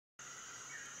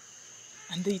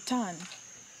and they turn.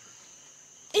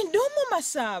 Indomo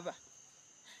Masaba.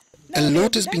 A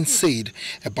lot has been said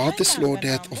about the slow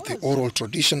death of the oral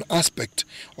tradition aspect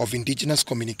of indigenous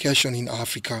communication in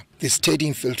Africa. The steady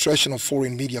infiltration of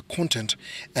foreign media content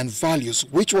and values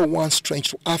which were once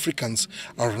strange to Africans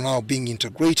are now being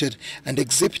integrated and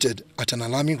exhibited at an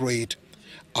alarming rate.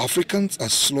 Africans are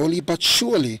slowly but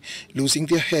surely losing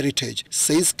their heritage,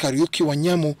 says Kariuki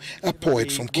Wanyamu, a poet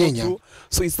from Kenya.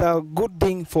 So it's a good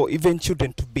thing for even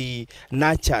children to be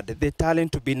nurtured, the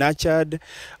talent to be nurtured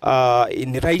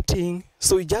in writing.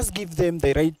 So we just give them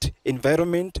the right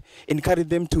environment, encourage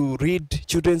them to read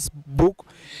children's book.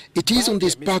 It is on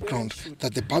this background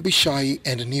that the Babishai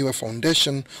and Niwe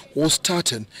Foundation was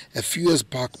started a few years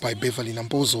back by Beverly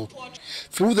Nambozo.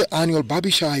 Through the annual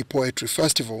Babishai Poetry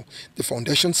Festival, the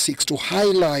foundation seeks to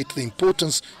highlight the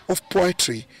importance of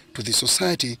poetry to the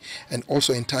society and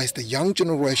also entice the young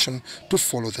generation to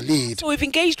follow the lead. So we've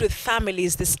engaged with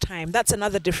families this time. That's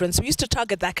another difference. We used to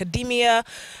target the academia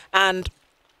and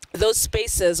those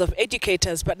spaces of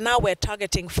educators, but now we're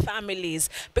targeting families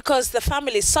because the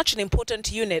family is such an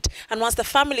important unit, and once the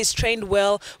family is trained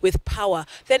well with power,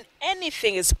 then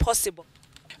anything is possible.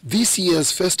 This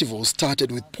year's festival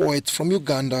started with poets from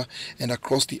Uganda and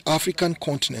across the African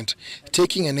continent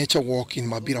taking a nature walk in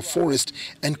Mabira Forest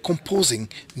and composing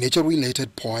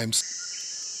nature-related poems.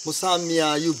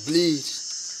 Musamia, you bleed.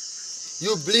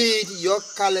 You bleed, your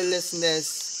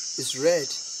colorlessness is red.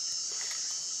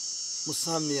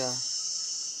 Musamia,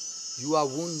 you are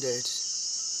wounded,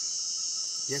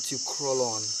 yet you crawl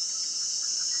on.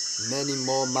 Many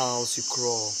more miles you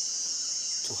crawl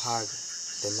to hug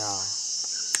the now.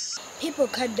 People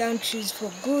cut down trees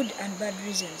for good and bad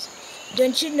reasons.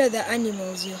 Don't you know the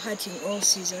animals you hurt in all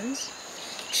seasons?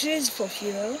 Trees for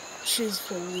fuel, trees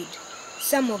for wood.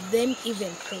 Some of them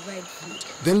even provide food.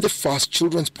 Then the first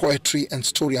children's poetry and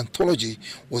story anthology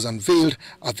was unveiled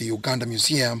at the Uganda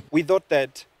Museum. We thought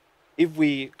that if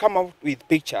we come up with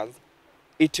pictures,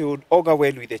 it would augur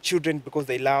well with the children because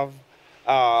they love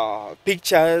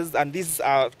pictures, and these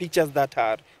are pictures that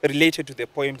are related to the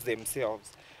poems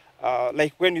themselves.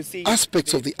 Like when you see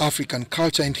aspects of the African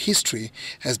culture and history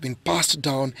has been passed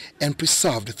down and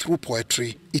preserved through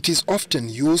poetry. It is often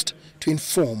used to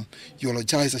inform,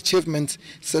 eulogize achievements,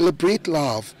 celebrate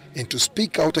love, and to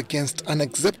speak out against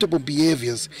unacceptable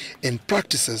behaviors and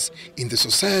practices in the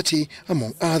society,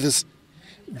 among others.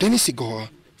 Dennis Igoa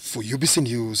for UBC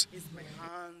News. My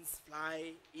hands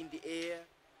fly in the air,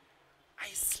 I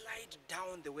slide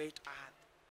down the wet earth.